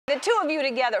The two of you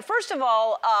together. First of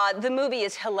all, the movie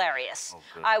is hilarious. Oh,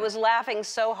 I was laughing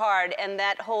so hard, and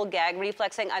that whole gag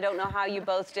reflexing, I don't know how you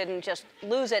both didn't just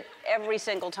lose it every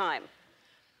single time.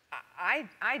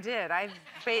 I did. I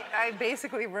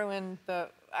basically ruined the,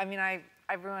 I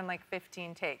ruined like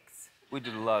 15 takes. We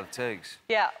did a lot of takes.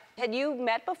 Yeah. Had you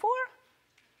met before?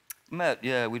 Met,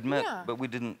 yeah, we'd met, but we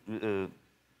didn't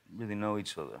really know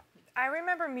each other. I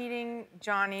remember meeting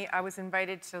Johnny. I was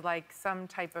invited to like some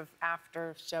type of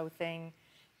after show thing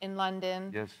in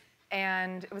London. Yes.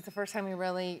 And it was the first time we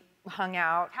really hung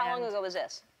out. How long ago was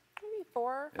this? Maybe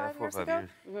 4 or 5 years ago. 4 or 5 years.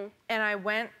 Mm-hmm. And I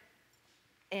went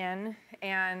in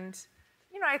and,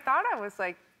 you know, I thought I was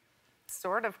like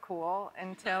sort of cool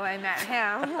until I met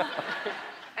him.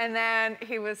 And then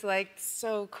he was like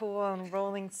so cool and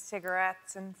rolling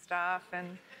cigarettes and stuff.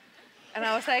 And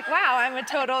I was like, wow, I'm a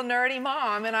total nerdy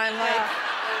mom. And I'm like,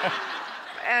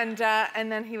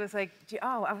 and then he was like,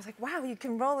 oh, I was like, wow, you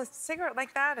can roll a cigarette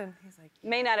like that? And he's like,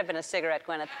 may not have been a cigarette,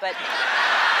 Gwyneth, but.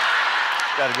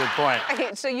 Got a good point.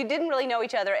 Okay, so you didn't really know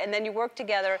each other, and then you worked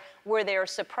together. Were there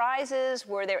surprises?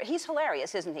 He's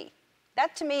hilarious, isn't he?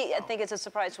 That, to me, I think is a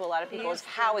surprise to a lot of people, is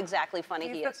how exactly funny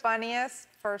he is. He's the funniest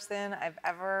person I've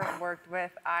ever worked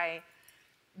with. I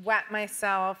wet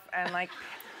myself and, like,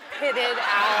 pitted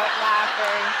out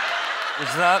laughing.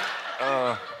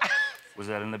 Was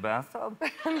that in the bathtub?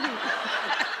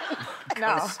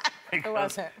 No, it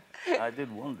wasn't. I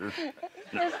did wonder.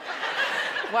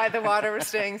 Why the water was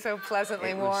staying so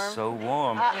pleasantly warm. It was so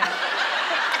warm.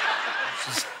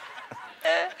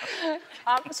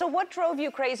 So what drove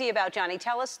you crazy about Johnny?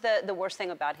 Tell us the worst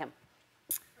thing about him.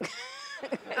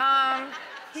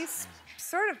 He's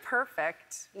sort of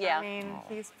perfect. Yeah. I mean,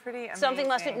 he's pretty amazing. Something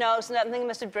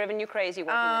must have driven you crazy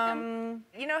working with him.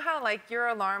 You know how, like, your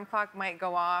alarm clock might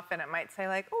go off and it might say,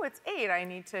 like, oh, it's 8, I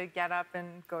need to get up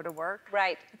and go to work.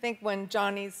 Right. I think when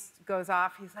Johnny's goes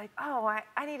off, he's like, oh,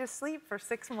 I need to sleep for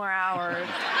 6 more hours.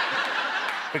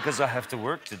 Because I have to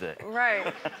work today.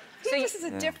 Right. So He just is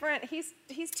a different, he's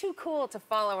too cool to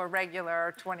follow a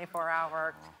regular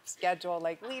 24-hour schedule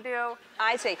like we do.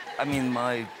 I see. I mean,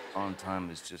 my on time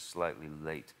is just slightly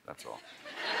late, that's all.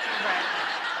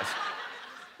 Right.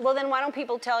 Well, then why don't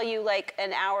people tell you like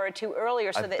an hour or 2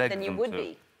 earlier so that then you would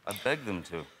be? I beg them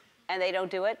to. And they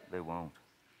don't do it? They won't.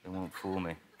 They won't fool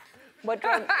me. What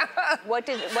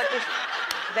did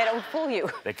they don't fool you?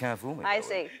 They can't fool me. I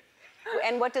see.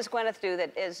 And what does Gwyneth do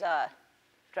that is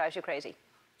drives you crazy?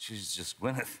 She's just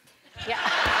Gwyneth. Yeah.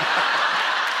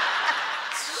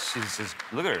 She's just,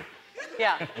 look at her.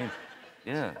 Yeah.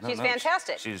 Yeah. She's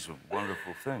fantastic. She's a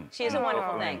wonderful thing. She is a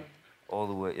wonderful thing. All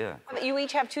the way, yeah. You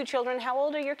each have 2 children. How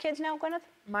old are your kids now, Gwyneth?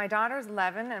 My daughter's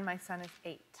 11 and my son is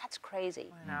 8. That's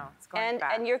crazy. I know, it's going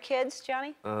fast. And your kids,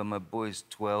 Johnny? My boy's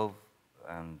 12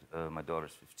 and my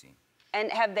daughter's 15.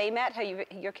 And have they met? Have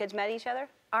your kids met each other?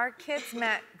 Our kids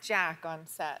met Jack on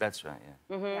set. That's right,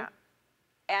 yeah. Mm-hmm. Yeah.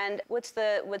 And what's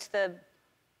the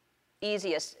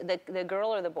easiest, the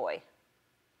girl or the boy?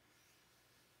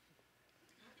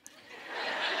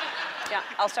 Yeah,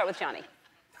 I'll start with Johnny.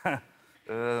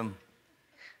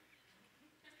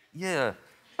 Yeah.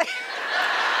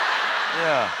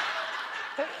 Yeah.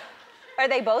 Are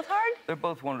they both hard? They're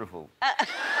both wonderful.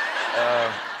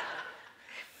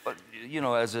 But you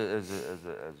know, as a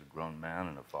grown man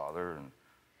and a father, and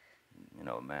you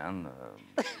know, a man,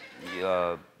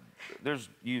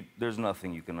 there's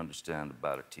nothing you can understand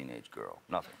about a teenage girl.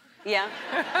 Nothing. Yeah.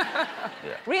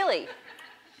 Yeah. Really?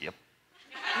 Yep.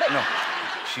 But, no,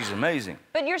 she's amazing.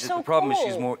 But you're so The problem cool.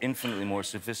 is she's infinitely more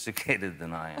sophisticated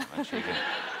than I am. And she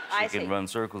can run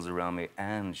circles around me,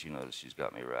 and she knows she's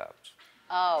got me wrapped.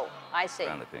 Oh, I see.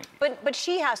 Around the pinky. But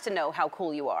she has to know how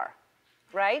cool you are,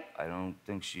 right? I don't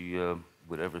think she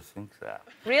would ever think that.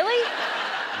 Really?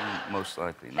 Most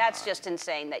likely not. That's just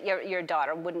insane that your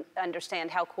daughter wouldn't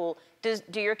understand how cool.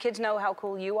 Do your kids know how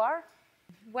cool you are?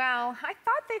 Well, I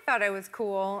thought they thought I was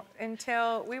cool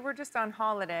until we were just on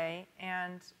holiday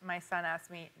and my son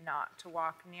asked me not to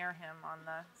walk near him on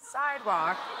the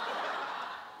sidewalk.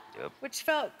 Yep. Which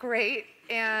felt great.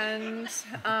 And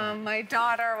my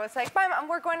daughter was like, "Bye, Mom,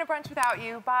 we're going to brunch without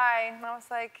you. Bye." And I was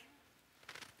like,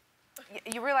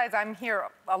 you realize I'm here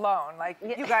alone. Like,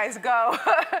 you guys go.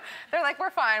 They're like,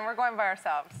 "We're fine. We're going by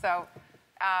ourselves." So,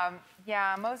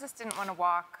 yeah, Moses didn't want to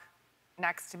walk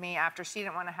next to me after she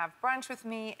didn't want to have brunch with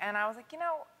me. And I was like, you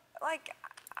know, like,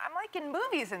 I'm like in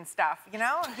movies and stuff, you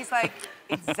know? And he's like,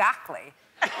 exactly.